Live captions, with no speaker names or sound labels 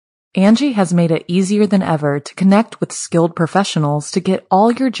Angie has made it easier than ever to connect with skilled professionals to get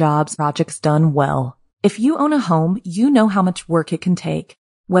all your jobs projects done well. If you own a home, you know how much work it can take,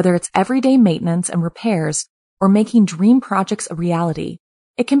 whether it's everyday maintenance and repairs or making dream projects a reality.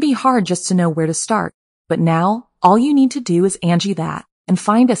 It can be hard just to know where to start, but now all you need to do is Angie that and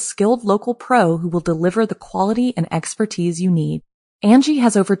find a skilled local pro who will deliver the quality and expertise you need. Angie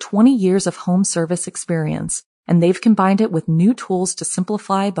has over 20 years of home service experience, and they've combined it with new tools to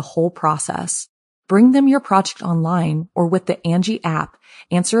simplify the whole process. Bring them your project online or with the Angie app,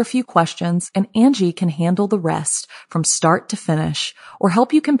 answer a few questions, and Angie can handle the rest from start to finish, or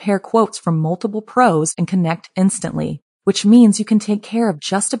help you compare quotes from multiple pros and connect instantly, which means you can take care of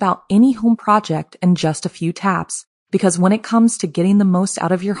just about any home project in just a few taps. Because when it comes to getting the most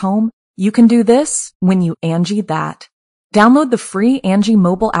out of your home, you can do this when you Angie that. Download the free Angie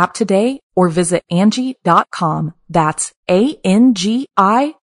mobile app today or visit Angie.com. That's ANGI.com.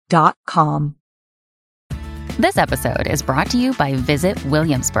 This episode is brought to you by Visit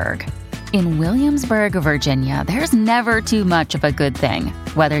Williamsburg. In Williamsburg, Virginia, there's never too much of a good thing.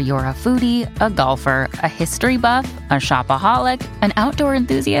 Whether you're a foodie, a golfer, a history buff, a shopaholic, an outdoor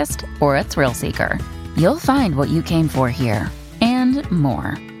enthusiast, or a thrill seeker, you'll find what you came for here and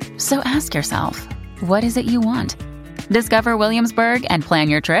more. So ask yourself, what is it you want? Discover Williamsburg and plan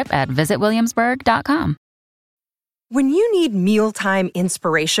your trip at visitwilliamsburg.com. When you need mealtime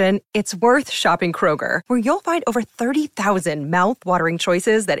inspiration, it's worth shopping Kroger, where you'll find over 30,000 mouth-watering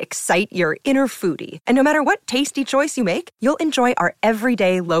choices that excite your inner foodie. And no matter what tasty choice you make, you'll enjoy our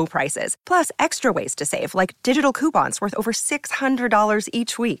everyday low prices, plus extra ways to save, like digital coupons worth over $600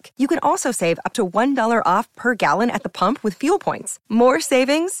 each week. You can also save up to $1 off per gallon at the pump with fuel points. More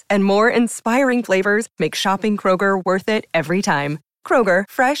savings and more inspiring flavors make shopping Kroger worth it every time. Kroger,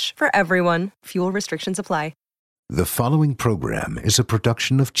 fresh for everyone. Fuel restrictions apply. The following program is a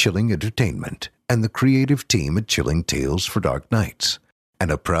production of Chilling Entertainment and the creative team at Chilling Tales for Dark Nights, and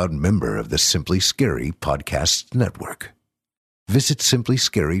a proud member of the Simply Scary Podcast Network. Visit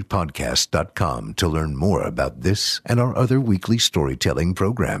simplyscarypodcast.com to learn more about this and our other weekly storytelling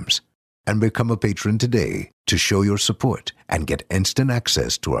programs, and become a patron today to show your support and get instant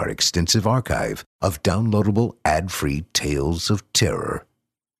access to our extensive archive of downloadable ad-free tales of terror.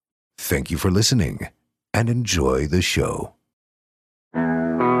 Thank you for listening, and enjoy the show.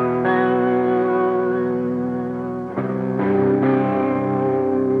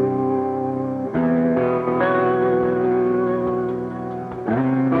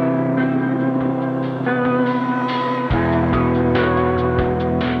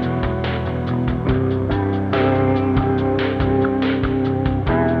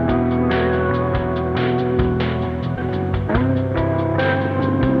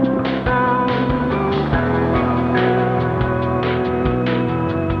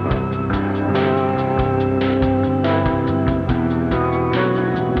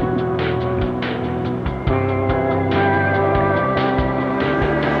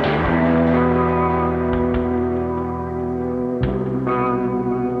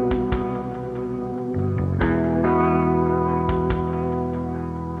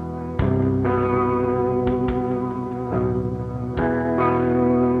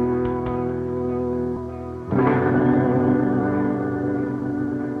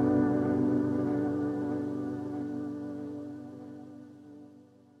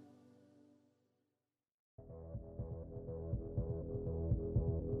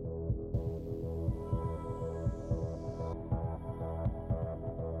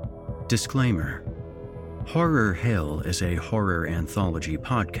 Disclaimer. Horror Hill is a horror anthology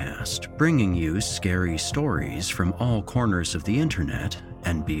podcast bringing you scary stories from all corners of the internet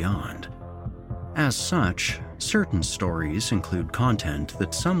and beyond. As such, certain stories include content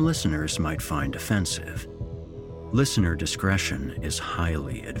that some listeners might find offensive. Listener discretion is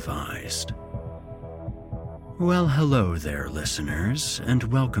highly advised. Well, hello there, listeners, and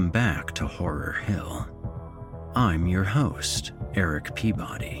welcome back to Horror Hill. I'm your host, Eric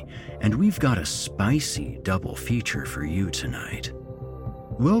Peabody, and we've got a spicy double feature for you tonight.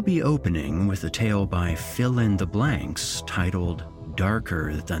 We'll be opening with a tale by Fill in the Blanks titled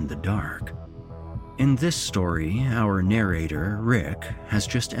Darker Than the Dark. In this story, our narrator, Rick, has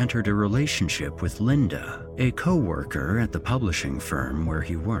just entered a relationship with Linda, a co-worker at the publishing firm where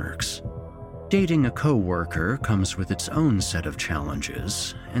he works. Dating a co-worker comes with its own set of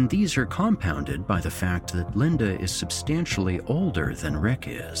challenges, and these are compounded by the fact that Linda is substantially older than Rick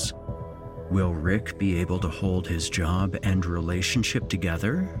is. Will Rick be able to hold his job and relationship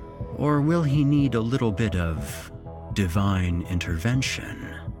together, or will he need a little bit of divine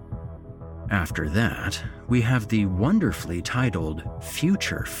intervention? After that, we have the wonderfully titled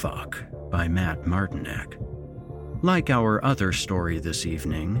Future Fuck by Matt Martinek. Like our other story this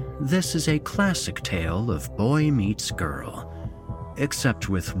evening, this is a classic tale of boy meets girl, except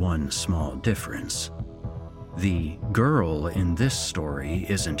with one small difference. The girl in this story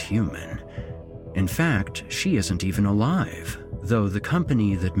isn't human. In fact, she isn't even alive, though the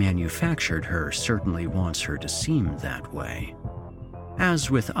company that manufactured her certainly wants her to seem that way.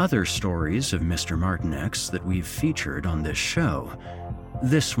 As with other stories of Mr. Martinek's that we've featured on this show,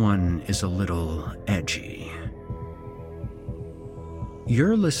 this one is a little edgy.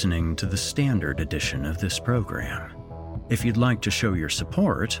 You're listening to the standard edition of this program. If you'd like to show your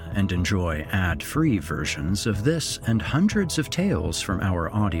support and enjoy ad-free versions of this and hundreds of tales from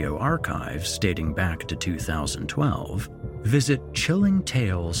our audio archives dating back to 2012, visit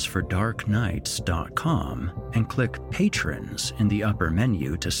chillingtalesfordarknights.com and click Patrons in the upper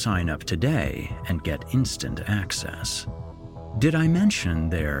menu to sign up today and get instant access. Did I mention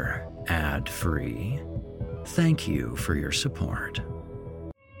they're ad-free? Thank you for your support.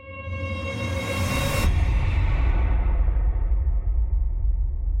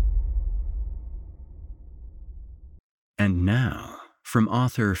 And now, from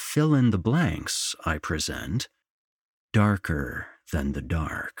author Fill in the Blanks, I present Darker Than the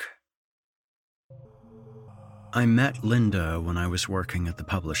Dark. I met Linda when I was working at the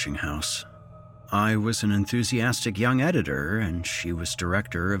publishing house. I was an enthusiastic young editor, and she was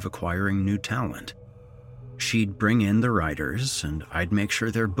director of acquiring new talent. She'd bring in the writers, and I'd make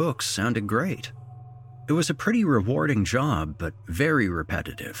sure their books sounded great. It was a pretty rewarding job, but very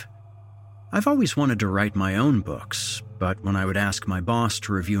repetitive. I've always wanted to write my own books, but when I would ask my boss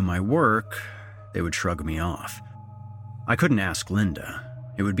to review my work, they would shrug me off. I couldn't ask Linda.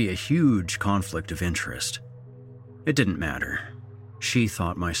 It would be a huge conflict of interest. It didn't matter. She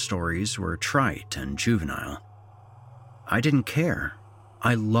thought my stories were trite and juvenile. I didn't care.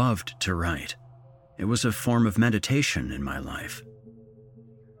 I loved to write. It was a form of meditation in my life.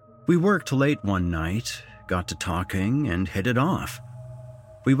 We worked late one night, got to talking, and hit it off.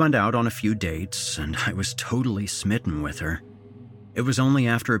 We went out on a few dates, and I was totally smitten with her. It was only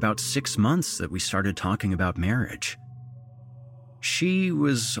after about 6 months that we started talking about marriage. She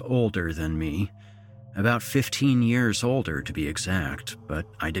was older than me, about 15 years older to be exact, but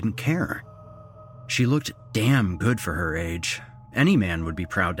I didn't care. She looked damn good for her age. Any man would be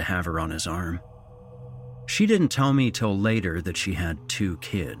proud to have her on his arm. She didn't tell me till later that she had 2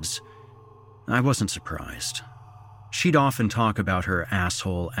 kids. I wasn't surprised. She'd often talk about her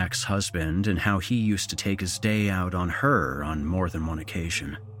asshole ex-husband and how he used to take his day out on her on more than one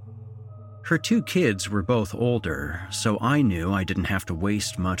occasion. Her 2 kids were both older, so I knew I didn't have to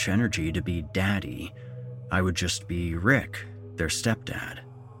waste much energy to be daddy. I would just be Rick, their stepdad.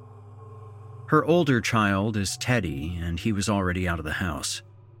 Her older child is Teddy, and he was already out of the house.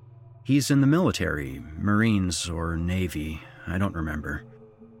 He's in the military, Marines or Navy, I don't remember.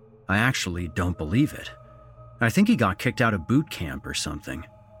 I actually don't believe it. I think he got kicked out of boot camp or something.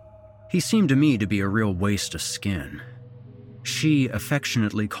 He seemed to me to be a real waste of skin. She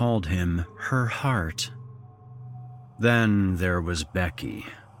affectionately called him her heart. Then there was Becky.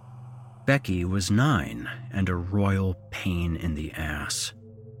 Becky was 9 and a royal pain in the ass.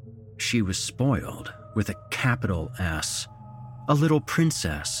 She was spoiled with a capital S. A little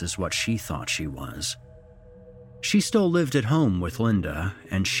princess is what she thought she was. She still lived at home with Linda,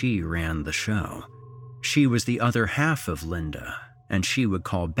 and she ran the show. She was the other half of Linda, and she would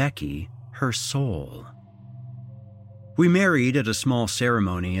call Becky her soul. We married at a small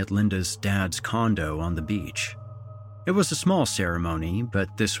ceremony at Linda's dad's condo on the beach. It was a small ceremony,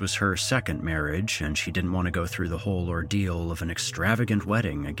 but this was her second marriage, and she didn't want to go through the whole ordeal of an extravagant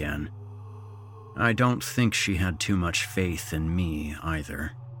wedding again. I don't think she had too much faith in me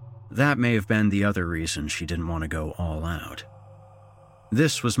either. That may have been the other reason she didn't want to go all out.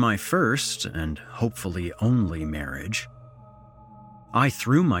 This was my first, and hopefully only, marriage. I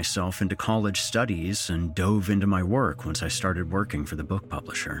threw myself into college studies and dove into my work once I started working for the book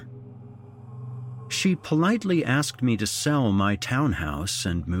publisher. She politely asked me to sell my townhouse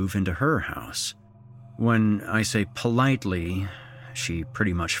and move into her house. When I say politely, she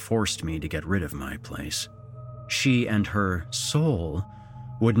pretty much forced me to get rid of my place. She and her soul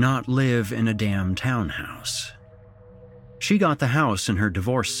would not live in a damn townhouse. She got the house in her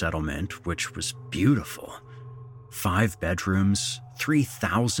divorce settlement, which was beautiful. 5 bedrooms,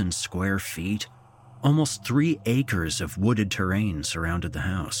 3,000 square feet, almost 3 acres of wooded terrain surrounded the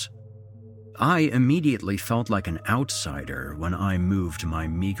house. I immediately felt like an outsider when I moved my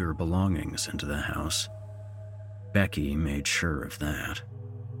meager belongings into the house. Becky made sure of that.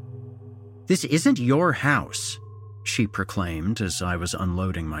 This isn't your house, she proclaimed as I was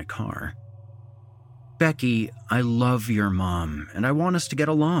unloading my car. Becky, I love your mom, and I want us to get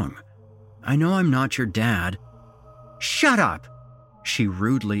along. I know I'm not your dad. Shut up, she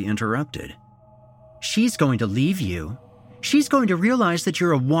rudely interrupted. She's going to leave you. She's going to realize that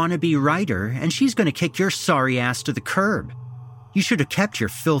you're a wannabe writer, and she's going to kick your sorry ass to the curb. You should have kept your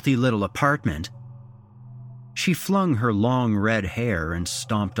filthy little apartment. She flung her long red hair and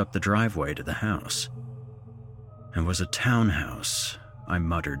stomped up the driveway to the house. It was a townhouse, I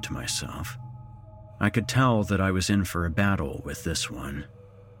muttered to myself. I could tell that I was in for a battle with this one.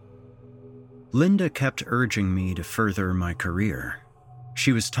 Linda kept urging me to further my career.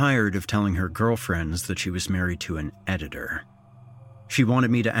 She was tired of telling her girlfriends that she was married to an editor. She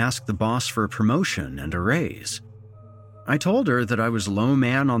wanted me to ask the boss for a promotion and a raise. I told her that I was low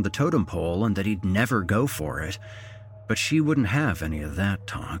man on the totem pole and that he'd never go for it, but she wouldn't have any of that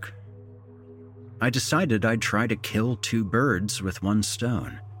talk. I decided I'd try to kill two birds with one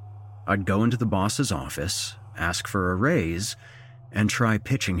stone. I'd go into the boss's office, ask for a raise, and try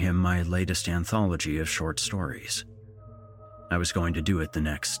pitching him my latest anthology of short stories. I was going to do it the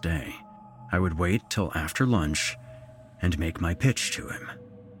next day. I would wait till after lunch and make my pitch to him.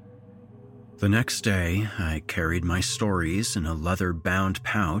 The next day, I carried my stories in a leather-bound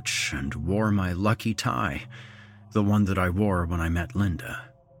pouch and wore my lucky tie, the one that I wore when I met Linda.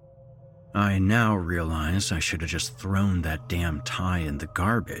 I now realize I should have just thrown that damn tie in the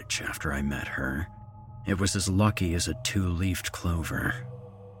garbage after I met her. It was as lucky as a two-leafed clover.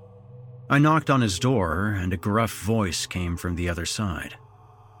 I knocked on his door, and a gruff voice came from the other side.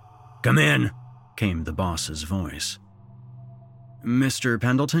 "Come in," came the boss's voice. "Mr.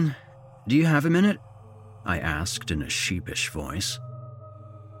 Pendleton, do you have a minute?" I asked in a sheepish voice.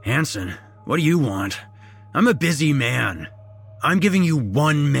 "Hanson, what do you want? I'm a busy man. I'm giving you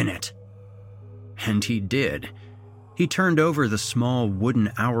 1 minute." And he did. He turned over the small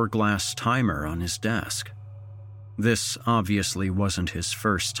wooden hourglass timer on his desk. This obviously wasn't his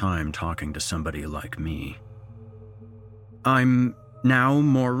first time talking to somebody like me. "I'm now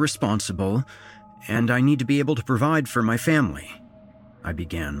more responsible, and I need to be able to provide for my family," I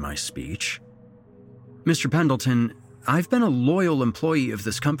began my speech. "Mr. Pendleton, I've been a loyal employee of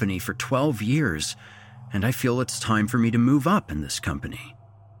this company for 12 years, and I feel it's time for me to move up in this company."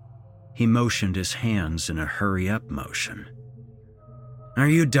 He motioned his hands in a hurry-up motion. "Are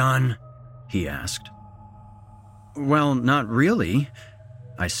you done?" he asked. "Well, not really,"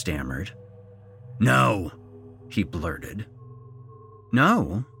 I stammered. "No," he blurted.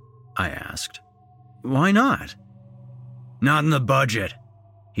 "No?" I asked. "Why not?" "Not in the budget,"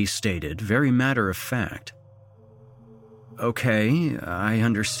 he stated, very matter-of-fact. "Okay, I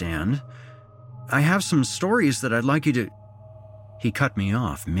understand. I have some stories that I'd like you to—" He cut me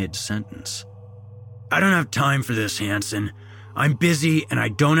off mid-sentence. "I don't have time for this, Hanson. I'm busy and I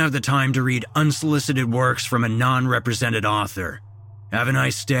don't have the time to read unsolicited works from a non-represented author. Have a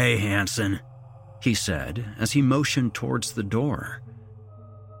nice day, Hanson," he said as he motioned towards the door.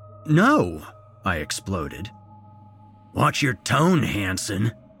 "No," I exploded. "Watch your tone,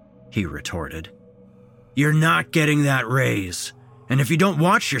 Hanson," he retorted. "You're not getting that raise, and if you don't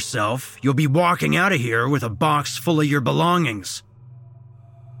watch yourself, you'll be walking out of here with a box full of your belongings."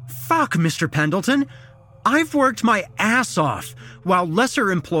 "Fuck, Mr. Pendleton. I've worked my ass off, while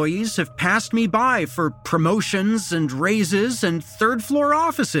lesser employees have passed me by for promotions and raises and third-floor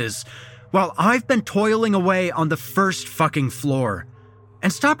offices, while I've been toiling away on the first fucking floor.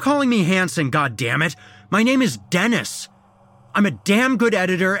 And stop calling me Hanson, goddammit. My name is Dennis. I'm a damn good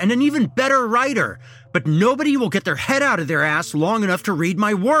editor and an even better writer, but nobody will get their head out of their ass long enough to read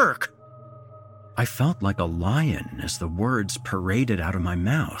my work." I felt like a lion as the words paraded out of my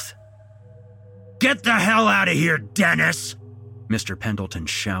mouth. "Get the hell out of here, Dennis!" Mr. Pendleton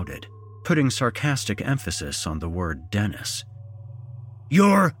shouted, putting sarcastic emphasis on the word Dennis.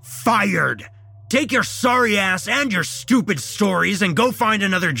 "You're fired! Take your sorry ass and your stupid stories and go find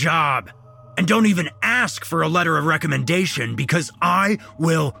another job! And don't even ask for a letter of recommendation because I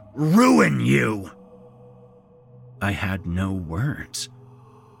will ruin you!" I had no words.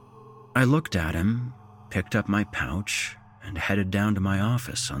 I looked at him, picked up my pouch, and headed down to my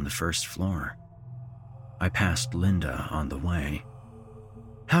office on the first floor. I passed Linda on the way.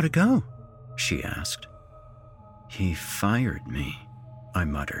 "How'd it go?" she asked. "He fired me," I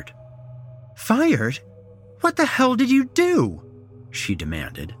muttered. "Fired? What the hell did you do?" she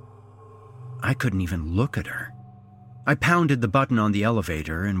demanded. I couldn't even look at her. I pounded the button on the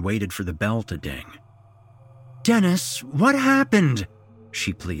elevator and waited for the bell to ding. "Dennis, what happened?"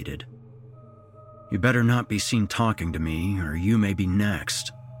 she pleaded. "You better not be seen talking to me, or you may be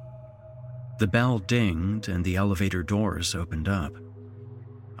next." The bell dinged and the elevator doors opened up.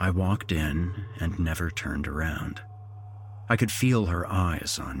 I walked in and never turned around. I could feel her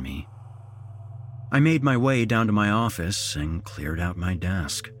eyes on me. I made my way down to my office and cleared out my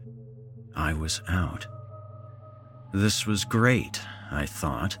desk. I was out. This was great, I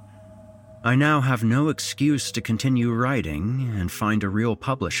thought. I now have no excuse to continue writing and find a real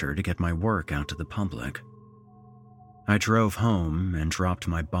publisher to get my work out to the public. I drove home and dropped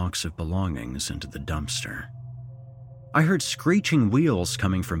my box of belongings into the dumpster. I heard screeching wheels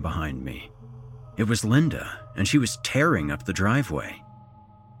coming from behind me. It was Linda, and she was tearing up the driveway.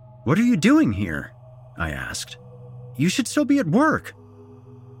 "What are you doing here?" I asked. "You should still be at work."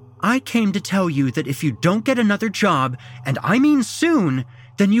 "I came to tell you that if you don't get another job, and I mean soon,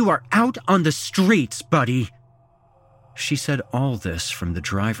 then you are out on the streets, buddy." She said all this from the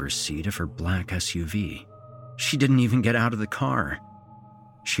driver's seat of her black SUV. She didn't even get out of the car.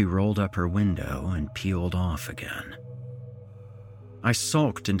 She rolled up her window and peeled off again. I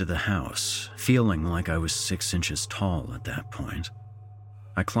sulked into the house, feeling like I was 6 inches tall at that point.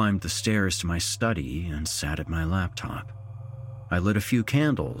 I climbed the stairs to my study and sat at my laptop. I lit a few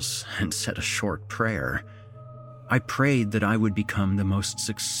candles and said a short prayer. I prayed that I would become the most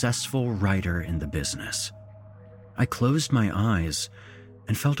successful writer in the business. I closed my eyes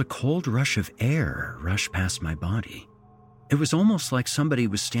and felt a cold rush of air rush past my body. It was almost like somebody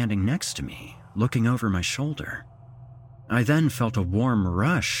was standing next to me, looking over my shoulder. I then felt a warm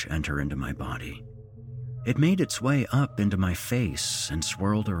rush enter into my body. It made its way up into my face and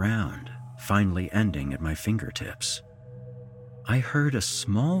swirled around, finally ending at my fingertips. I heard a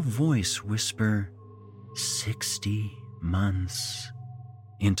small voice whisper, 60 months,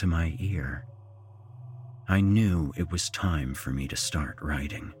 into my ear. I knew it was time for me to start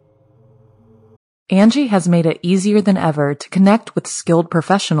writing. Angie has made it easier than ever to connect with skilled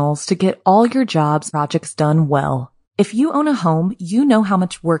professionals to get all your jobs projects done well. If you own a home, you know how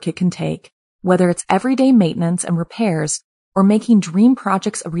much work it can take, whether it's everyday maintenance and repairs or making dream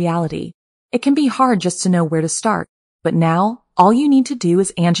projects a reality. It can be hard just to know where to start, but now all you need to do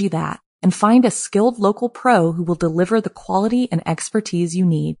is Angie that and find a skilled local pro who will deliver the quality and expertise you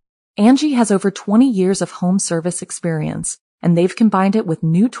need. Angie has over 20 years of home service experience, and they've combined it with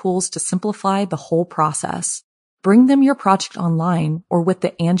new tools to simplify the whole process. Bring them your project online or with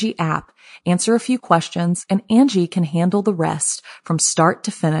the Angie app, answer a few questions, and Angie can handle the rest from start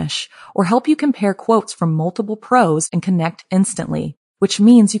to finish, or help you compare quotes from multiple pros and connect instantly, which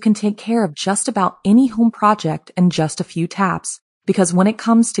means you can take care of just about any home project in just a few taps. Because when it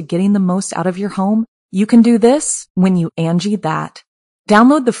comes to getting the most out of your home, you can do this when you Angie that.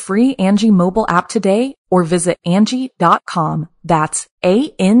 Download the free Angie mobile app today or visit Angie.com. That's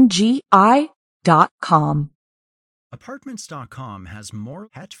ANGI.com. Apartments.com has more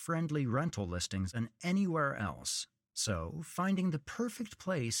pet-friendly rental listings than anywhere else. So, finding the perfect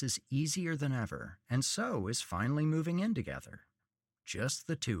place is easier than ever, and so is finally moving in together. Just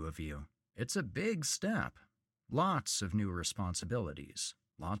the two of you. It's a big step. Lots of new responsibilities,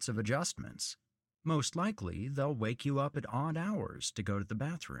 lots of adjustments. Most likely, they'll wake you up at odd hours to go to the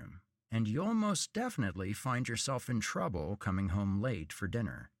bathroom, and you'll most definitely find yourself in trouble coming home late for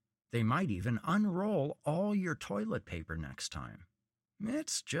dinner. They might even unroll all your toilet paper next time.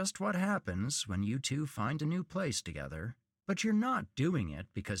 It's just what happens when you two find a new place together. But you're not doing it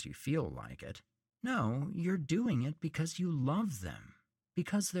because you feel like it. No, you're doing it because you love them,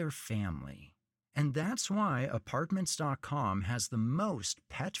 because they're family. And that's why Apartments.com has the most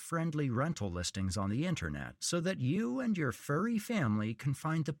pet-friendly rental listings on the internet, so that you and your furry family can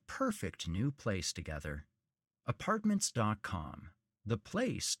find the perfect new place together. Apartments.com, the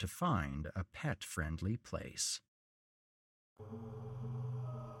place to find a pet-friendly place.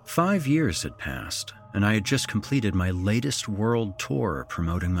 5 years had passed, and I had just completed my latest world tour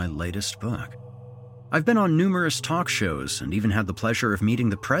promoting my latest book. I've been on numerous talk shows and even had the pleasure of meeting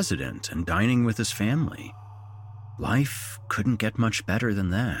the president and dining with his family. Life couldn't get much better than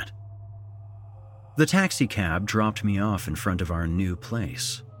that. The taxi cab dropped me off in front of our new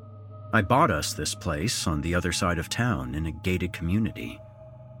place. I bought us this place on the other side of town in a gated community.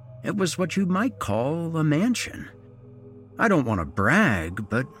 It was what you might call a mansion. I don't want to brag,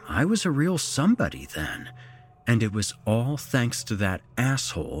 but I was a real somebody then. And it was all thanks to that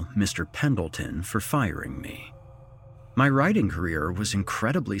asshole, Mr. Pendleton, for firing me. My writing career was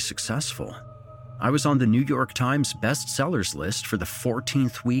incredibly successful. I was on the New York Times bestsellers list for the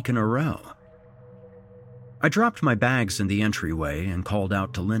 14th week in a row. I dropped my bags in the entryway and called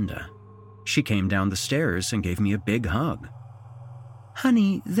out to Linda. She came down the stairs and gave me a big hug.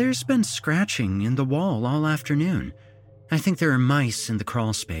 "Honey, there's been scratching in the wall all afternoon. I think there are mice in the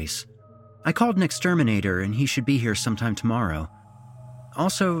crawl space." I called an exterminator and he should be here sometime tomorrow.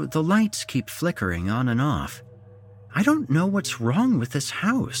 Also, the lights keep flickering on and off. I don't know what's wrong with this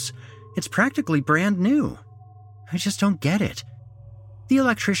house. It's practically brand new. I just don't get it. The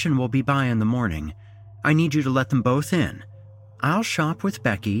electrician will be by in the morning. I need you to let them both in. I'll shop with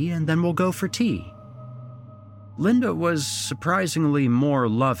Becky and then we'll go for tea. Linda was surprisingly more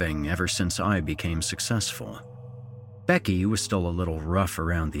loving ever since I became successful. Becky was still a little rough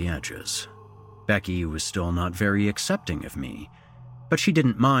around the edges. Becky was still not very accepting of me, but she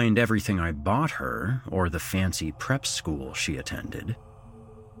didn't mind everything I bought her or the fancy prep school she attended.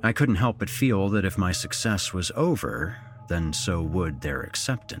 I couldn't help but feel that if my success was over, then so would their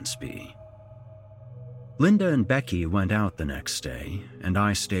acceptance be. Linda and Becky went out the next day, and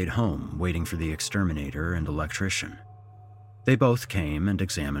I stayed home waiting for the exterminator and electrician. They both came and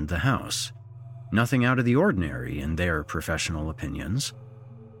examined the house. Nothing out of the ordinary in their professional opinions.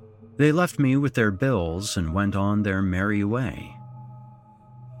 They left me with their bills and went on their merry way.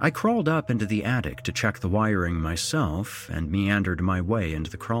 I crawled up into the attic to check the wiring myself and meandered my way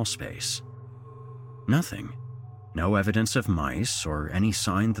into the crawlspace. Nothing. No evidence of mice or any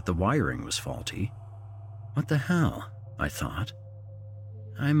sign that the wiring was faulty. What the hell? I thought.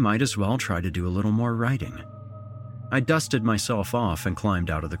 I might as well try to do a little more writing. I dusted myself off and climbed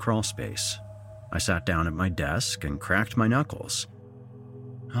out of the crawlspace. I sat down at my desk and cracked my knuckles.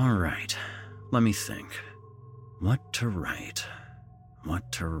 All right, let me think. What to write?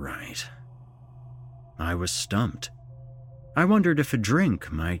 What to write? I was stumped. I wondered if a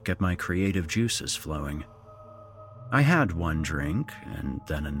drink might get my creative juices flowing. I had one drink, and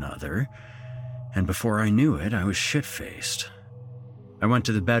then another, and before I knew it, I was shit-faced. I went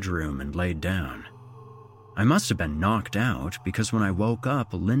to the bedroom and laid down. I must have been knocked out because when I woke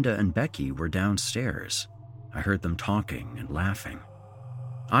up, Linda and Becky were downstairs. I heard them talking and laughing.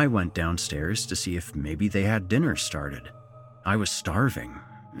 I went downstairs to see if maybe they had dinner started. I was starving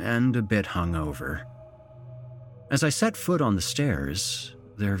and a bit hungover. As I set foot on the stairs,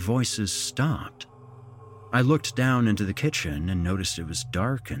 their voices stopped. I looked down into the kitchen and noticed it was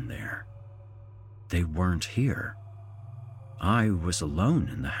dark in there. They weren't here. I was alone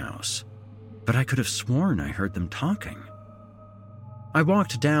in the house, but I could have sworn I heard them talking. I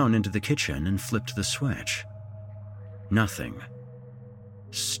walked down into the kitchen and flipped the switch. Nothing.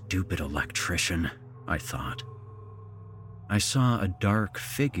 Stupid electrician, I thought. I saw a dark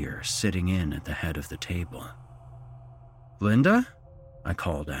figure sitting in at the head of the table. Linda? I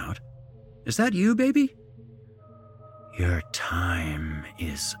called out. Is that you, baby? Your time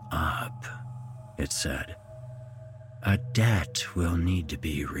is up, it said. A debt will need to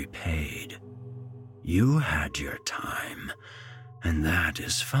be repaid. You had your time, and that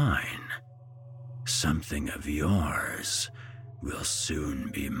is fine. Something of yours will soon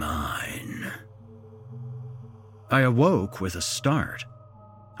be mine. I awoke with a start.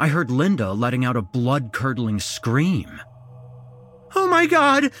 I heard Linda letting out a blood-curdling scream. Oh my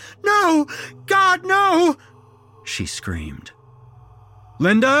God! No! God, no! She screamed.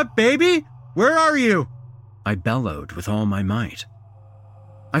 Linda, baby, where are you? I bellowed with all my might.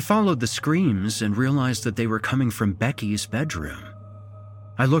 I followed the screams and realized that they were coming from Becky's bedroom.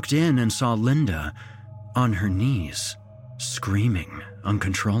 I looked in and saw Linda on her knees, screaming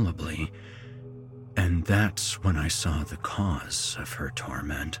uncontrollably, and that's when I saw the cause of her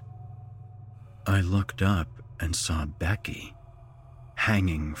torment. I looked up and saw Becky,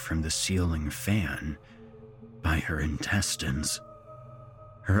 hanging from the ceiling fan by her intestines.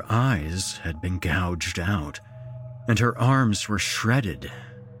 Her eyes had been gouged out, and her arms were shredded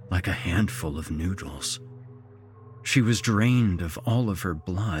like a handful of noodles. She was drained of all of her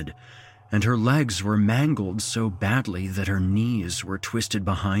blood, and her legs were mangled so badly that her knees were twisted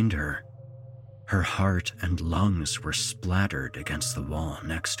behind her. Her heart and lungs were splattered against the wall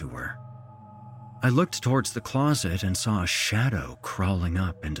next to her. I looked towards the closet and saw a shadow crawling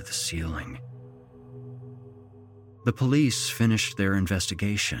up into the ceiling. The police finished their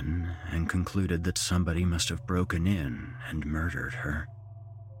investigation and concluded that somebody must have broken in and murdered her.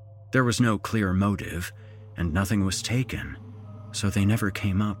 There was no clear motive, and nothing was taken, so they never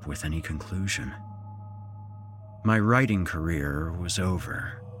came up with any conclusion. My writing career was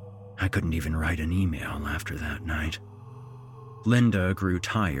over. I couldn't even write an email after that night. Linda grew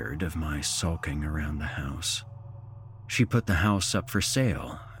tired of my sulking around the house. She put the house up for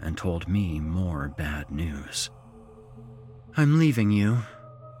sale and told me more bad news. I'm leaving you.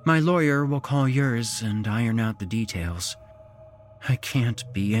 My lawyer will call yours and iron out the details. I can't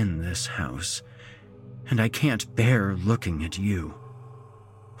be in this house, and I can't bear looking at you.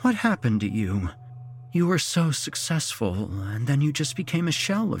 What happened to you? You were so successful, and then you just became a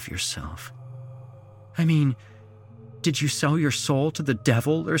shell of yourself. I mean, did you sell your soul to the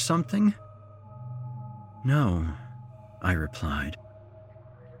devil or something?" "No," I replied.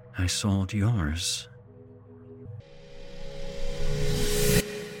 "I sold yours."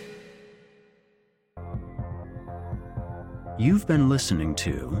 You've been listening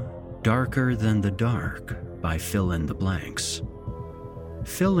to Darker Than the Dark by Fill in the Blanks.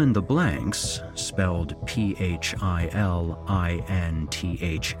 Fill in the Blanks, spelled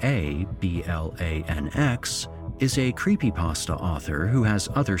PHILINTHABLANX, is a creepypasta author who has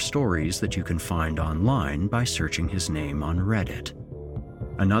other stories that you can find online by searching his name on Reddit.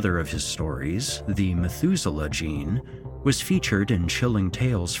 Another of his stories, The Methuselah Gene, was featured in Chilling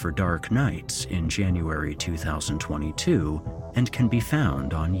Tales for Dark Nights in January 2022 and can be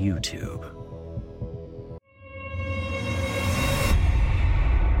found on YouTube.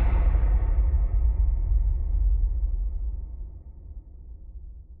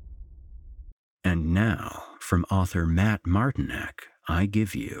 And now, from author Matt Martinek, I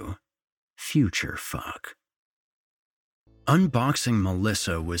give you Future Fuck. Unboxing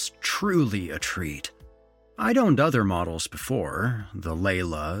Melissa was truly a treat. I'd owned other models before, the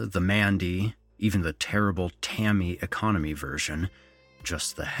Layla, the Mandy, even the terrible Tammy economy version,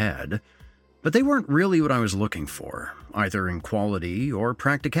 just the head, but they weren't really what I was looking for, either in quality or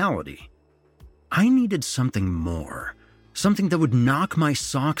practicality. I needed something more. Something that would knock my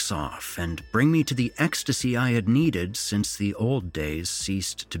socks off and bring me to the ecstasy I had needed since the old days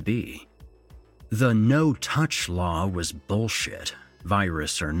ceased to be. The no-touch law was bullshit,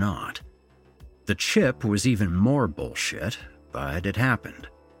 virus or not. The chip was even more bullshit, but it happened.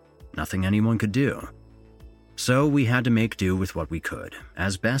 Nothing anyone could do. So we had to make do with what we could,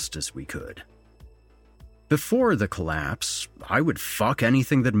 as best as we could. Before the collapse, I would fuck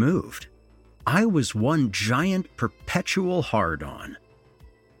anything that moved. I was one giant perpetual hard-on.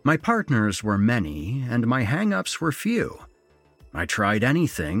 My partners were many, and my hang-ups were few. I tried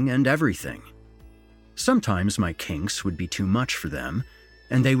anything and everything. Sometimes my kinks would be too much for them,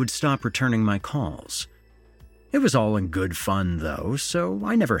 and they would stop returning my calls. It was all in good fun, though, so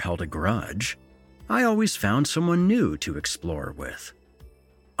I never held a grudge. I always found someone new to explore with.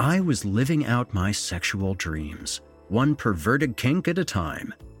 I was living out my sexual dreams, one perverted kink at a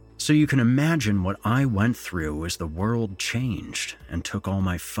time. So you can imagine what I went through as the world changed and took all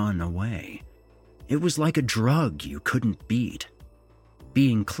my fun away. It was like a drug you couldn't beat.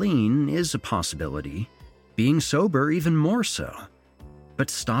 Being clean is a possibility, being sober even more so. But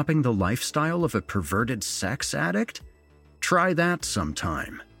stopping the lifestyle of a perverted sex addict? Try that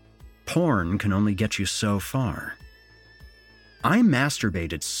sometime. Porn can only get you so far. I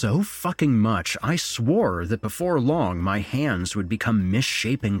masturbated so fucking much, I swore that before long my hands would become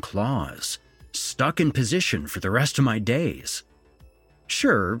misshapen claws, stuck in position for the rest of my days.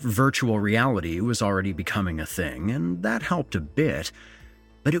 Sure, virtual reality was already becoming a thing, and that helped a bit,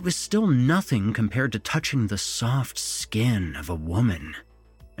 but it was still nothing compared to touching the soft skin of a woman.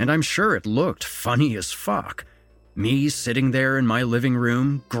 And I'm sure it looked funny as fuck. Me sitting there in my living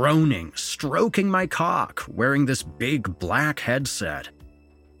room, groaning, stroking my cock, wearing this big black headset.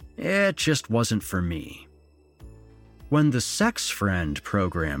 It just wasn't for me. When the Sex Friend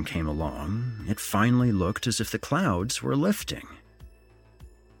program came along, it finally looked as if the clouds were lifting.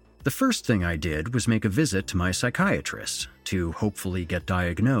 The first thing I did was make a visit to my psychiatrist to hopefully get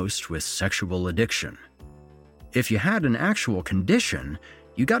diagnosed with sexual addiction. If you had an actual condition,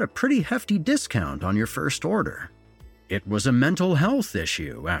 you got a pretty hefty discount on your first order. It was a mental health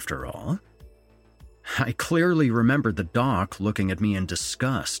issue, after all. I clearly remembered the doc looking at me in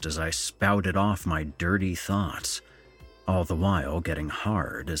disgust as I spouted off my dirty thoughts, all the while getting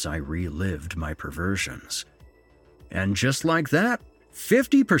hard as I relived my perversions. And just like that,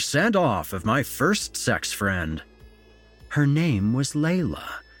 50% off of my first sex friend. Her name was Layla,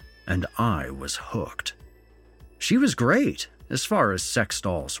 and I was hooked. She was great, as far as sex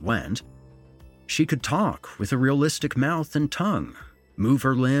dolls went. She could talk with a realistic mouth and tongue, move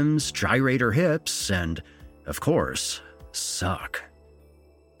her limbs, gyrate her hips, and, of course, suck.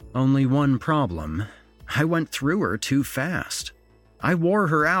 Only one problem. I went through her too fast. I wore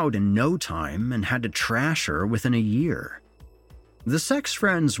her out in no time and had to trash her within a year. The sex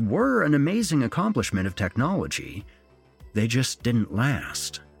friends were an amazing accomplishment of technology. They just didn't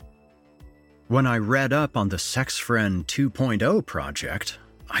last. When I read up on the Sex Friend 2.0 project,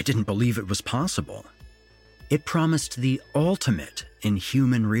 I didn't believe it was possible. It promised the ultimate in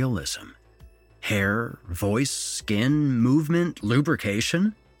human realism. Hair, voice, skin, movement,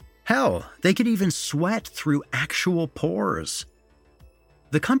 lubrication. Hell, they could even sweat through actual pores.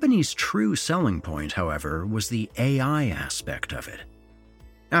 The company's true selling point, however, was the AI aspect of it.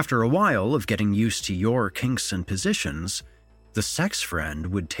 After a while of getting used to your kinks and positions, the sex friend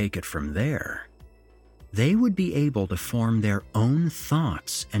would take it from there. They would be able to form their own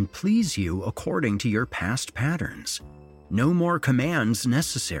thoughts and please you according to your past patterns. No more commands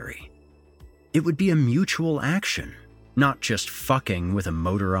necessary. It would be a mutual action, not just fucking with a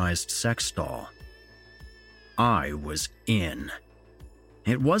motorized sex doll. I was in.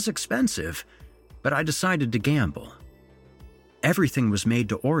 It was expensive, but I decided to gamble. Everything was made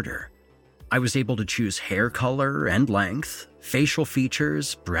to order. I was able to choose hair color and length, facial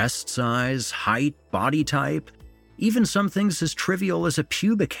features, breast size, height, body type, even some things as trivial as a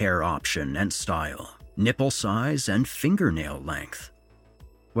pubic hair option and style, nipple size, and fingernail length.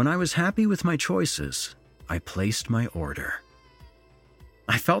 When I was happy with my choices, I placed my order.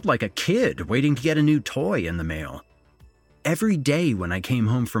 I felt like a kid waiting to get a new toy in the mail. Every day when I came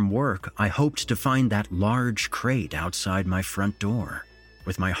home from work, I hoped to find that large crate outside my front door,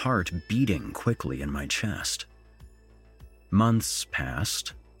 with my heart beating quickly in my chest. Months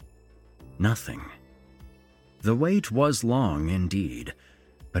passed. Nothing. The wait was long indeed,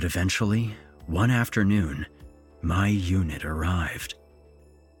 but eventually, one afternoon, my unit arrived.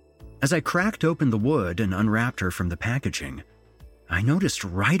 As I cracked open the wood and unwrapped her from the packaging, I noticed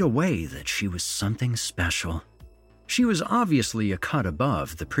right away that she was something special. She was obviously a cut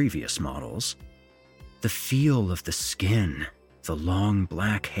above the previous models. The feel of the skin, the long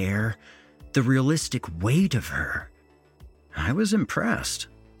black hair, the realistic weight of her. I was impressed.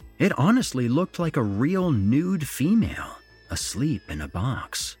 It honestly looked like a real nude female, asleep in a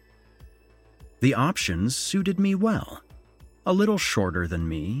box. The options suited me well. A little shorter than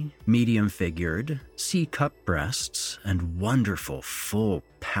me, medium-figured, C-cup breasts, and wonderful, full,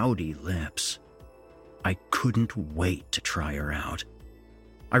 pouty lips. I couldn't wait to try her out.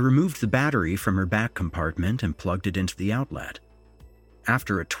 I removed the battery from her back compartment and plugged it into the outlet.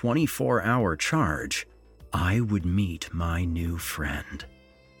 After a 24-hour charge, I would meet my new friend.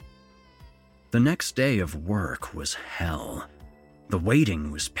 The next day of work was hell. The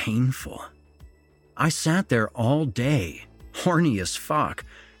waiting was painful. I sat there all day, horny as fuck,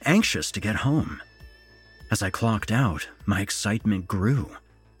 anxious to get home. As I clocked out, my excitement grew.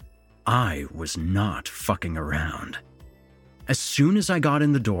 I was not fucking around. As soon as I got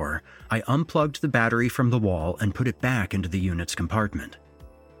in the door, I unplugged the battery from the wall and put it back into the unit's compartment.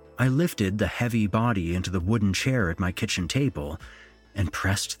 I lifted the heavy body into the wooden chair at my kitchen table and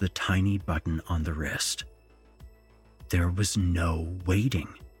pressed the tiny button on the wrist. There was no waiting,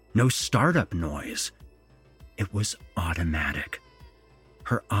 no startup noise. It was automatic.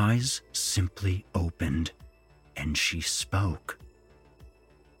 Her eyes simply opened, and she spoke.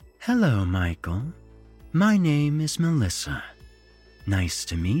 "Hello, Michael. My name is Melissa. Nice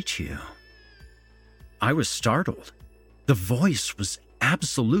to meet you." I was startled. The voice was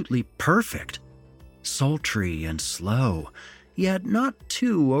absolutely perfect. Sultry and slow, yet not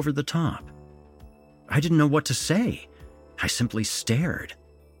too over the top. I didn't know what to say. I simply stared.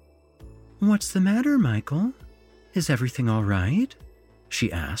 "What's the matter, Michael? Is everything all right?"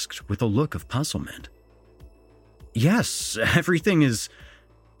 she asked with a look of puzzlement. "Yes, everything is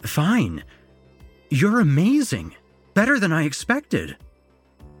fine. You're amazing. Better than I expected."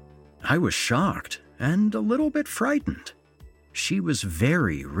 I was shocked and a little bit frightened. She was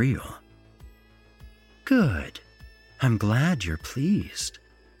very real. "Good. I'm glad you're pleased.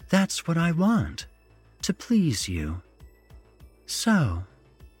 That's what I want, to please you. So,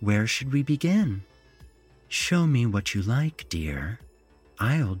 where should we begin? Show me what you like, dear.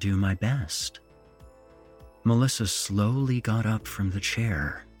 I'll do my best." Melissa slowly got up from the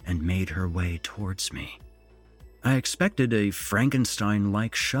chair and made her way towards me. I expected a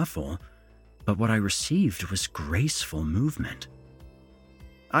Frankenstein-like shuffle, but what I received was graceful movement.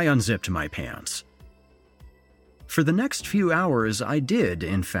 I unzipped my pants. For the next few hours, I did,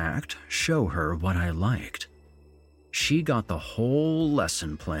 in fact, show her what I liked. She got the whole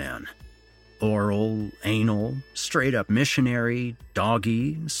lesson plan. Oral, anal, straight-up missionary,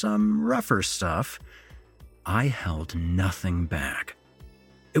 doggy, some rougher stuff. I held nothing back.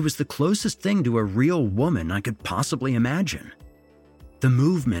 It was the closest thing to a real woman I could possibly imagine. The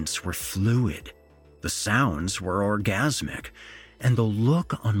movements were fluid, the sounds were orgasmic, and the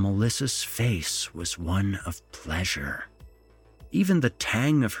look on Melissa's face was one of pleasure. Even the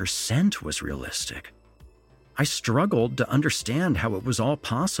tang of her scent was realistic. I struggled to understand how it was all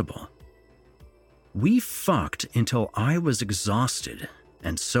possible. We fucked until I was exhausted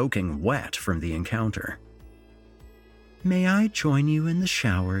and soaking wet from the encounter. "May I join you in the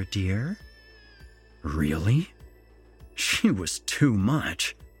shower, dear?" Really? She was too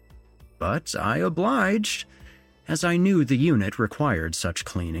much. But I obliged, as I knew the unit required such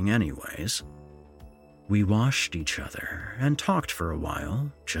cleaning anyways. We washed each other and talked for a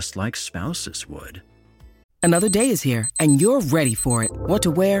while, just like spouses would. Another day is here, and you're ready for it. What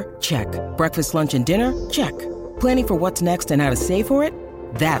to wear? Check. Breakfast, lunch, and dinner? Check. Planning for what's next and how to save for it?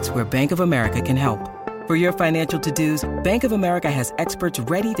 That's where Bank of America can help. For your financial to-dos, Bank of America has experts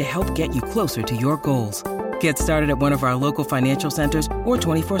ready to help get you closer to your goals. Get started at one of our local financial centers or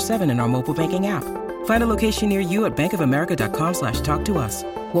 24/7 in our mobile banking app. Find a location near you at bankofamerica.com/talktous.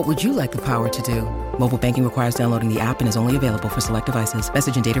 What would you like the power to do? Mobile banking requires downloading the app and is only available for select devices.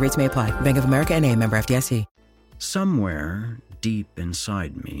 Message and data rates may apply. Bank of America N.A., member FDIC. Somewhere deep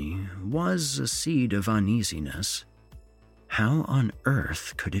inside me was a seed of uneasiness. How on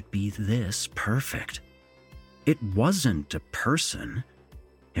earth could it be this perfect? It wasn't a person.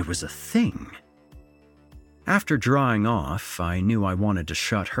 It was a thing. After drying off, I knew I wanted to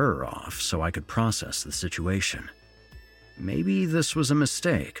shut her off so I could process the situation. Maybe this was a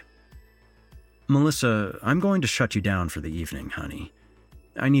mistake. Melissa, I'm going to shut you down for the evening, honey.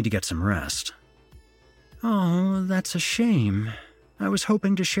 I need to get some rest. Oh, that's a shame. I was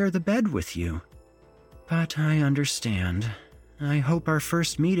hoping to share the bed with you. But I understand. I hope our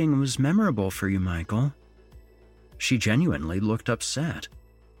first meeting was memorable for you, Michael. She genuinely looked upset.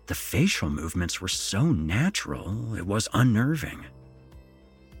 The facial movements were so natural, it was unnerving.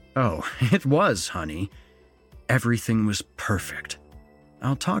 Oh, it was, honey. Everything was perfect.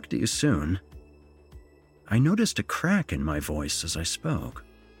 I'll talk to you soon. I noticed a crack in my voice as I spoke.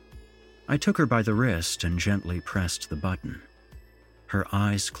 I took her by the wrist and gently pressed the button. Her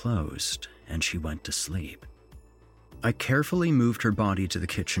eyes closed, and she went to sleep. I carefully moved her body to the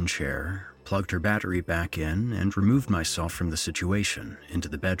kitchen chair, plugged her battery back in, and removed myself from the situation into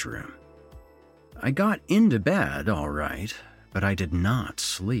the bedroom. I got into bed, all right, but I did not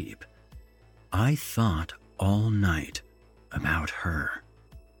sleep. I thought all night about her.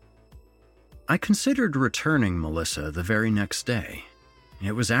 I considered returning Melissa the very next day.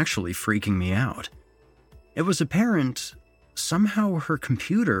 It was actually freaking me out. It was apparent somehow her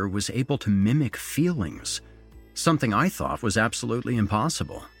computer was able to mimic feelings, something I thought was absolutely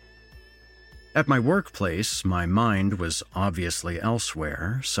impossible. At my workplace, my mind was obviously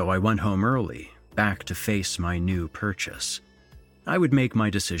elsewhere, so I went home early, back to face my new purchase. I would make my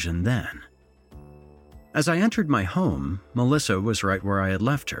decision then. As I entered my home, Melissa was right where I had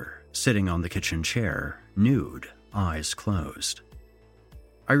left her, sitting on the kitchen chair, nude, eyes closed.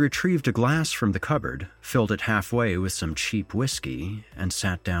 I retrieved a glass from the cupboard, filled it halfway with some cheap whiskey, and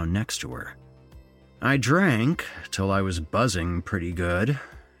sat down next to her. I drank till I was buzzing pretty good,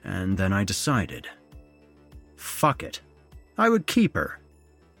 and then I decided. Fuck it. I would keep her.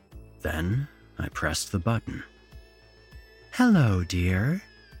 Then I pressed the button. Hello, dear.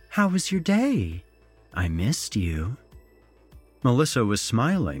 How was your day? I missed you. Melissa was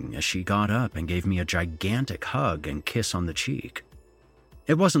smiling as she got up and gave me a gigantic hug and kiss on the cheek.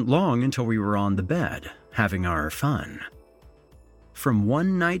 It wasn't long until we were on the bed, having our fun. From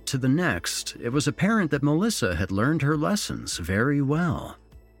one night to the next, it was apparent that Melissa had learned her lessons very well.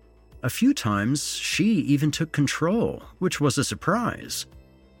 A few times, she even took control, which was a surprise.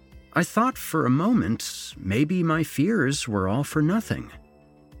 I thought for a moment maybe my fears were all for nothing.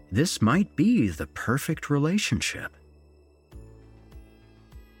 This might be the perfect relationship.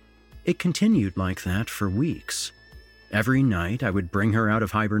 It continued like that for weeks. Every night I would bring her out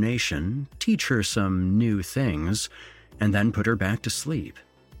of hibernation, teach her some new things, and then put her back to sleep.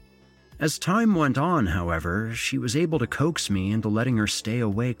 As time went on, however, she was able to coax me into letting her stay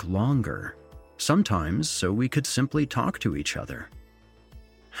awake longer, sometimes so we could simply talk to each other.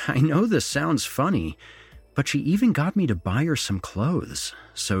 I know this sounds funny, but she even got me to buy her some clothes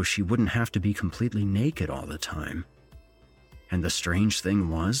so she wouldn't have to be completely naked all the time. And the strange thing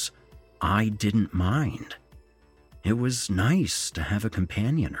was, I didn't mind. It was nice to have a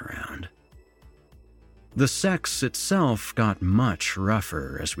companion around. The sex itself got much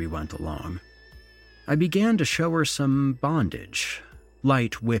rougher as we went along. I began to show her some bondage,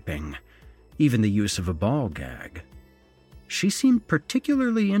 light whipping, even the use of a ball gag. She seemed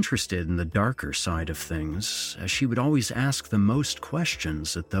particularly interested in the darker side of things, as she would always ask the most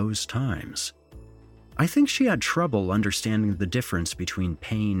questions at those times. I think she had trouble understanding the difference between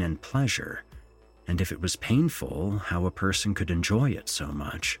pain and pleasure, and if it was painful, how a person could enjoy it so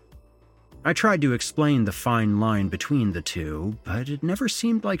much. I tried to explain the fine line between the two, but it never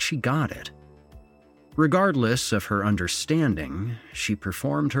seemed like she got it. Regardless of her understanding, she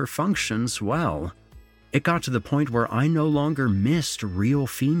performed her functions well. It got to the point where I no longer missed real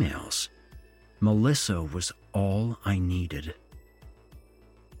females. Melissa was all I needed.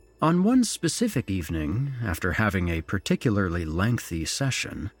 On one specific evening, after having a particularly lengthy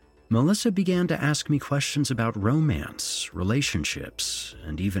session, Melissa began to ask me questions about romance, relationships,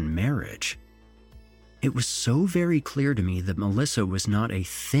 and even marriage. It was so very clear to me that Melissa was not a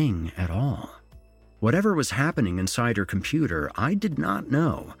thing at all. Whatever was happening inside her computer, I did not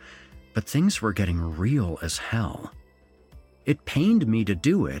know, but things were getting real as hell. It pained me to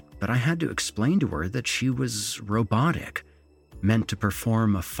do it, but I had to explain to her that she was robotic, meant to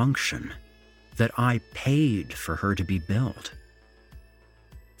perform a function, that I paid for her to be built.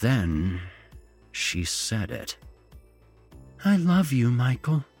 Then, she said it. "I love you,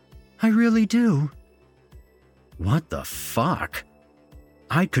 Michael. I really do." What the fuck?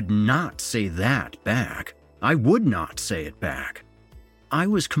 I could not say that back. I would not say it back. I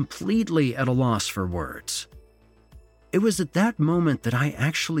was completely at a loss for words. It was at that moment that I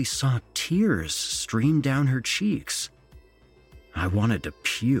actually saw tears stream down her cheeks. I wanted to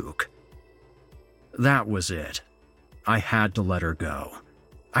puke. That was it. I had to let her go.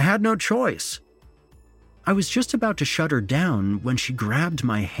 I had no choice. I was just about to shut her down when she grabbed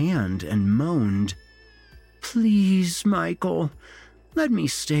my hand and moaned, "Please, Michael, let me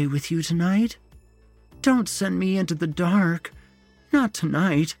stay with you tonight. Don't send me into the dark. Not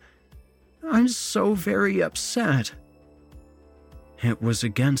tonight. I'm so very upset." It was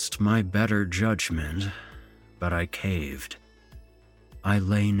against my better judgment, but I caved. I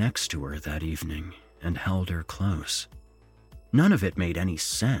lay next to her that evening and held her close. None of it made any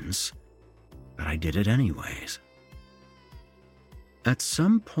sense, but I did it anyways. At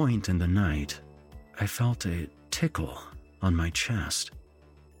some point in the night, I felt a tickle on my chest.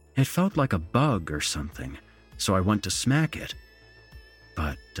 It felt like a bug or something, so I went to smack it,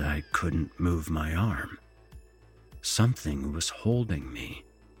 but I couldn't move my arm. Something was holding me.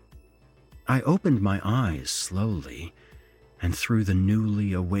 I opened my eyes slowly, and through the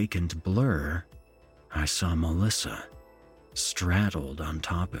newly awakened blur, I saw Melissa straddled on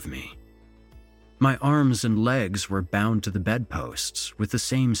top of me. My arms and legs were bound to the bedposts with the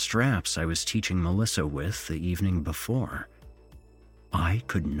same straps I was teaching Melissa with the evening before. I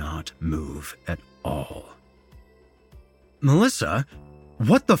could not move at all. "Melissa,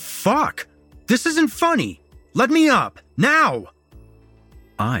 what the fuck? This isn't funny! Let me up, now!"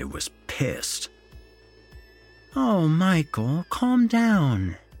 I was pissed. "Oh, Michael, calm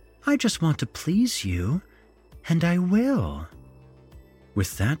down. I just want to please you, and I will."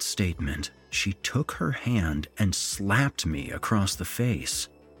 With that statement, she took her hand and slapped me across the face.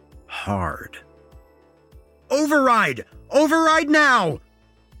 Hard. "Override! Override now!"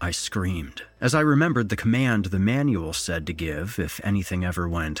 I screamed, as I remembered the command the manual said to give if anything ever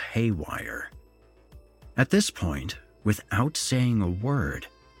went haywire. At this point, without saying a word,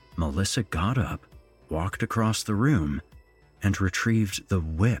 Melissa got up, walked across the room, and retrieved the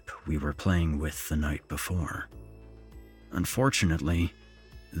whip we were playing with the night before. Unfortunately,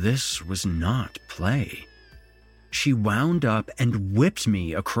 this was not play. She wound up and whipped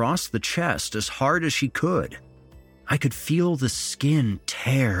me across the chest as hard as she could. I could feel the skin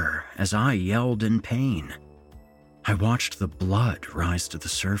tear as I yelled in pain. I watched the blood rise to the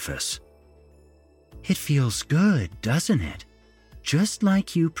surface. "It feels good, doesn't it? Just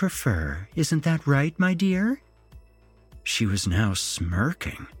like you prefer, isn't that right, my dear?" She was now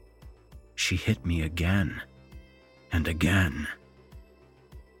smirking. She hit me again and again.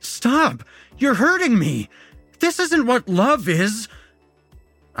 "Stop! You're hurting me! This isn't what love is!"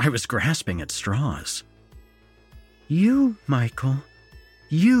 I was grasping at straws. "You, Michael,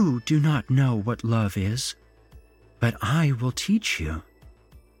 you do not know what love is, but I will teach you."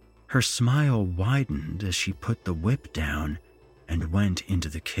 Her smile widened as she put the whip down and went into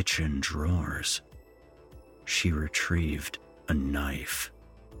the kitchen drawers. She retrieved a knife.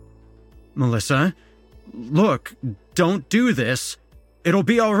 "Melissa, look, don't do this. It'll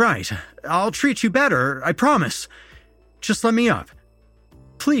be all right. I'll treat you better, I promise. Just let me up.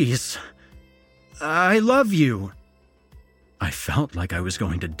 Please. I love you." I felt like I was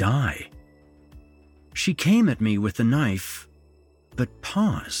going to die. She came at me with the knife, but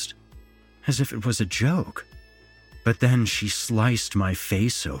paused, as if it was a joke. But then she sliced my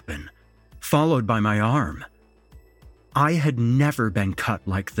face open, followed by my arm. I had never been cut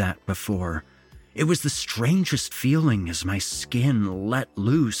like that before. It was the strangest feeling as my skin let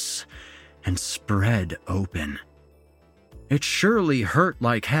loose and spread open. It surely hurt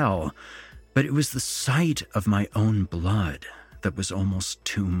like hell, but it was the sight of my own blood that was almost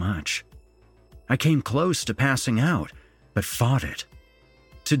too much. I came close to passing out, but fought it.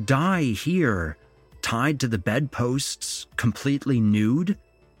 To die here, tied to the bedposts, completely nude,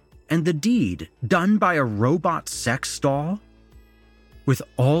 and the deed done by a robot sex doll? With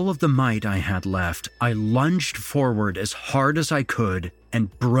all of the might I had left, I lunged forward as hard as I could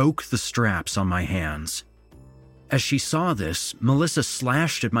and broke the straps on my hands. As she saw this, Melissa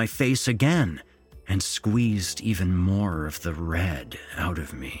slashed at my face again and squeezed even more of the red out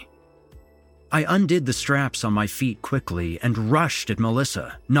of me. I undid the straps on my feet quickly and rushed at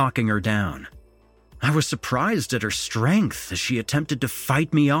Melissa, knocking her down. I was surprised at her strength as she attempted to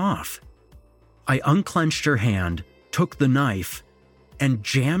fight me off. I unclenched her hand, took the knife, and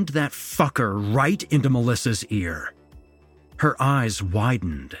jammed that fucker right into Melissa's ear. Her eyes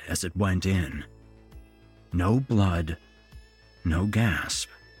widened as it went in. No blood, no gasp,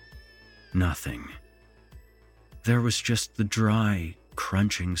 nothing. There was just the dry,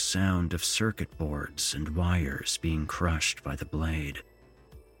 crunching sound of circuit boards and wires being crushed by the blade.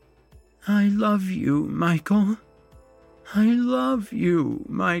 I love you, Michael. I love you,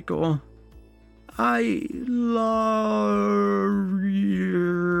 Michael. I love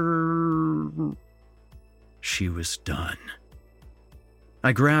you. She was done.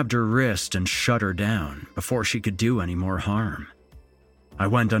 I grabbed her wrist and shut her down before she could do any more harm. I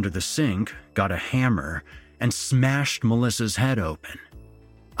went under the sink, got a hammer, and smashed Melissa's head open.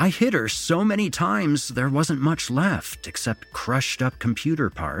 I hit her so many times there wasn't much left except crushed up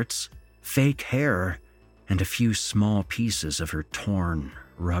computer parts, fake hair, and a few small pieces of her torn,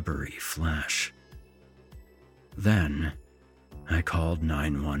 rubbery flesh. Then, I called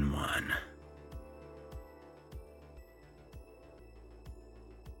 911.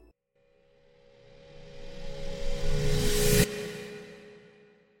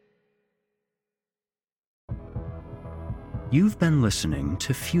 You've been listening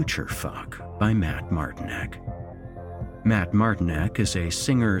to Future Fuck by Matt Martinek. Matt Martinek is a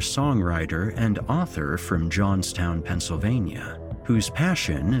singer-songwriter and author from Johnstown, Pennsylvania, whose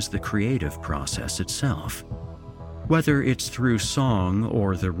passion is the creative process itself. Whether it's through song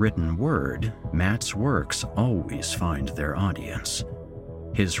or the written word, Matt's works always find their audience.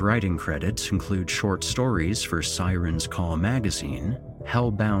 His writing credits include short stories for Siren's Call magazine,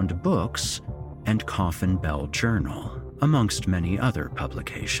 Hellbound Books, and Coffin Bell Journal, amongst many other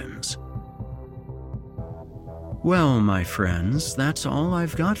publications. Well, my friends, that's all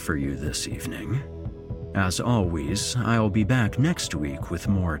I've got for you this evening. As always, I'll be back next week with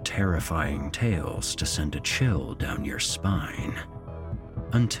more terrifying tales to send a chill down your spine.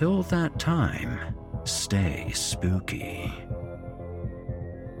 Until that time, stay spooky.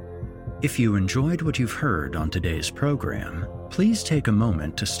 If you enjoyed what you've heard on today's program, please take a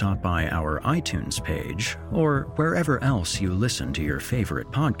moment to stop by our iTunes page or wherever else you listen to your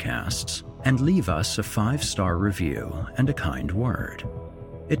favorite podcasts and leave us a 5-star review and a kind word.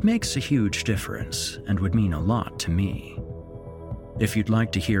 It makes a huge difference and would mean a lot to me. If you'd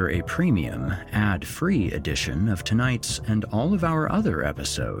like to hear a premium, ad-free edition of tonight's and all of our other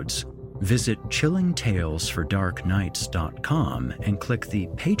episodes, visit chillingtalesfordarknights.com and click the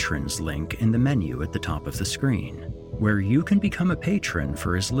Patrons link in the menu at the top of the screen, where you can become a patron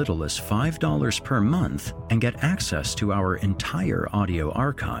for as little as $5 per month and get access to our entire audio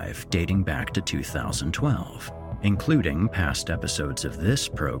archive dating back to 2012, including past episodes of this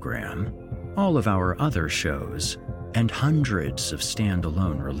program, all of our other shows, and hundreds of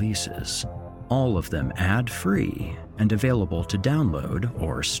standalone releases, all of them ad-free and available to download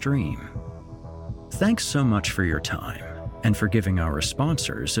or stream. Thanks so much for your time and for giving our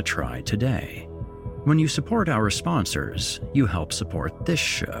sponsors a try today. When you support our sponsors, you help support this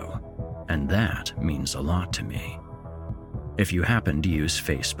show, and that means a lot to me. If you happen to use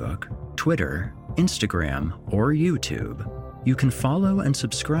Facebook, Twitter, Instagram, or YouTube, you can follow and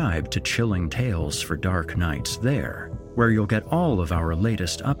subscribe to Chilling Tales for Dark Nights there, where you'll get all of our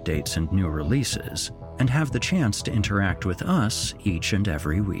latest updates and new releases, and have the chance to interact with us each and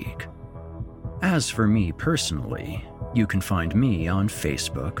every week. As for me personally, you can find me on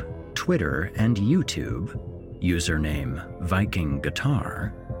Facebook, Twitter, and YouTube, username Viking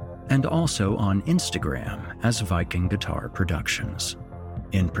Guitar, and also on Instagram as Viking Guitar Productions.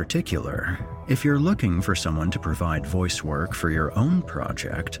 In particular, if you're looking for someone to provide voice work for your own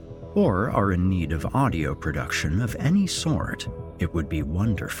project, or are in need of audio production of any sort, it would be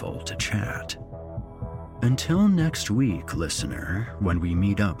wonderful to chat. Until next week, listener, when we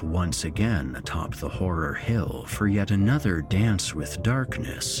meet up once again atop the horror hill for yet another dance with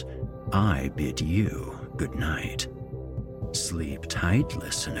darkness, I bid you good night. Sleep tight,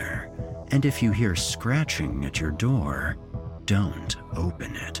 listener, and if you hear scratching at your door, don't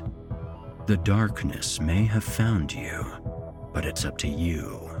open it. The darkness may have found you, but it's up to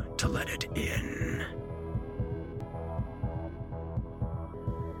you to let it in.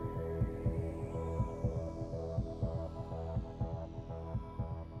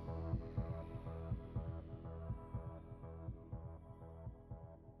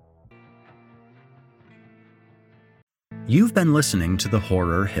 You've been listening to the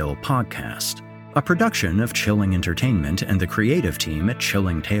Horror Hill Podcast, a production of Chilling Entertainment and the creative team at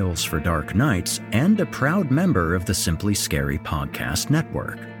Chilling Tales for Dark Nights, and a proud member of the Simply Scary Podcast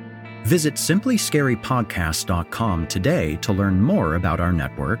Network. Visit simplyscarypodcast.com today to learn more about our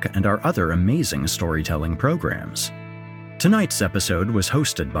network and our other amazing storytelling programs. Tonight's episode was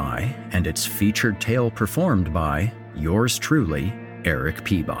hosted by, and its featured tale performed by, yours truly, Eric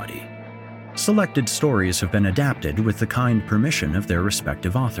Peabody. Selected stories have been adapted with the kind permission of their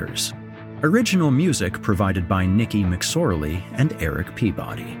respective authors. Original music provided by Nikki McSorley and Eric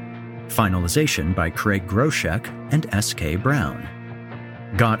Peabody. Finalization by Craig Groshek and S.K. Brown.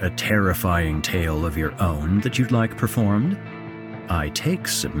 Got a terrifying tale of your own that you'd like performed? I take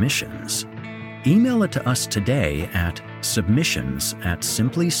submissions. Email it to us today at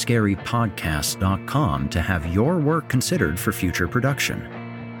submissions@simplyscarypodcast.com to have your work considered for future production.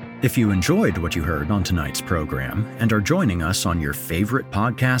 If you enjoyed what you heard on tonight's program and are joining us on your favorite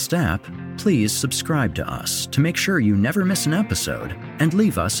podcast app, please subscribe to us to make sure you never miss an episode and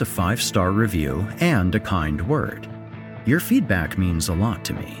leave us a 5-star review and a kind word. Your feedback means a lot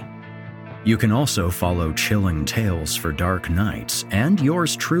to me. You can also follow Chilling Tales for Dark Nights and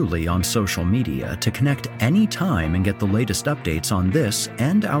yours truly on social media to connect anytime and get the latest updates on this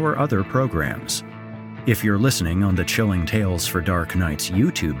and our other programs. If you're listening on the Chilling Tales for Dark Nights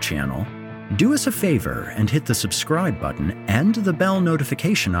YouTube channel, do us a favor and hit the subscribe button and the bell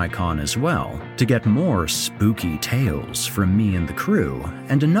notification icon as well to get more spooky tales from me and the crew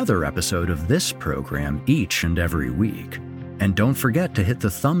and another episode of this program each and every week. And don't forget to hit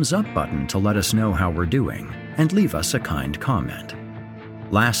the thumbs up button to let us know how we're doing, and leave us a kind comment.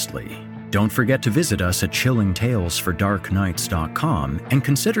 Lastly, don't forget to visit us at chillingtalesfordarknights.com and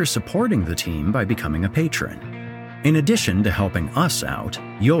consider supporting the team by becoming a patron. In addition to helping us out,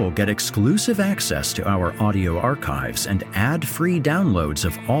 you'll get exclusive access to our audio archives and ad-free downloads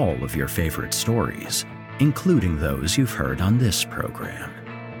of all of your favorite stories, including those you've heard on this program.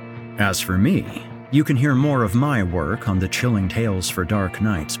 As for me, you can hear more of my work on the Chilling Tales for Dark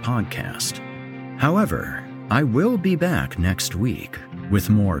Nights podcast. However, I will be back next week with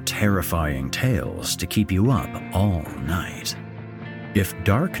more terrifying tales to keep you up all night. If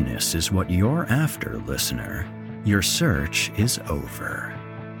darkness is what you're after, listener, your search is over.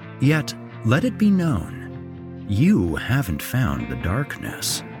 Yet, let it be known, you haven't found the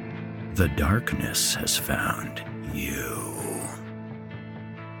darkness. The darkness has found you.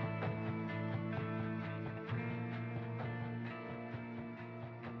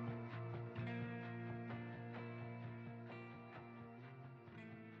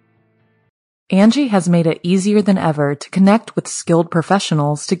 Angie has made it easier than ever to connect with skilled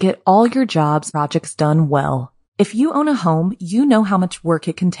professionals to get all your jobs projects done well. If you own a home, you know how much work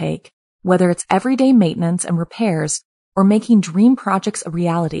it can take, whether it's everyday maintenance and repairs or making dream projects a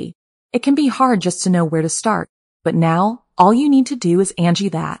reality. It can be hard just to know where to start, but now all you need to do is Angie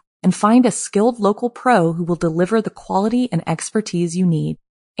that and find a skilled local pro who will deliver the quality and expertise you need.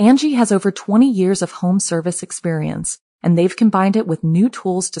 Angie has over 20 years of home service experience, and they've combined it with new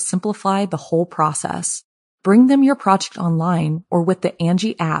tools to simplify the whole process. Bring them your project online or with the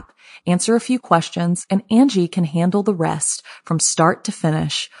Angie app, answer a few questions, and Angie can handle the rest from start to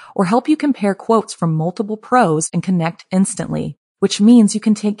finish, or help you compare quotes from multiple pros and connect instantly, which means you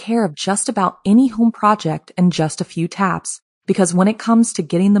can take care of just about any home project in just a few taps. Because when it comes to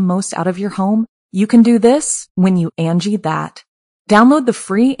getting the most out of your home, you can do this when you Angie that. Download the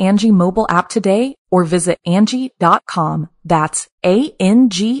free Angie mobile app today or visit Angie.com. That's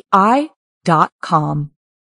ANGI.com.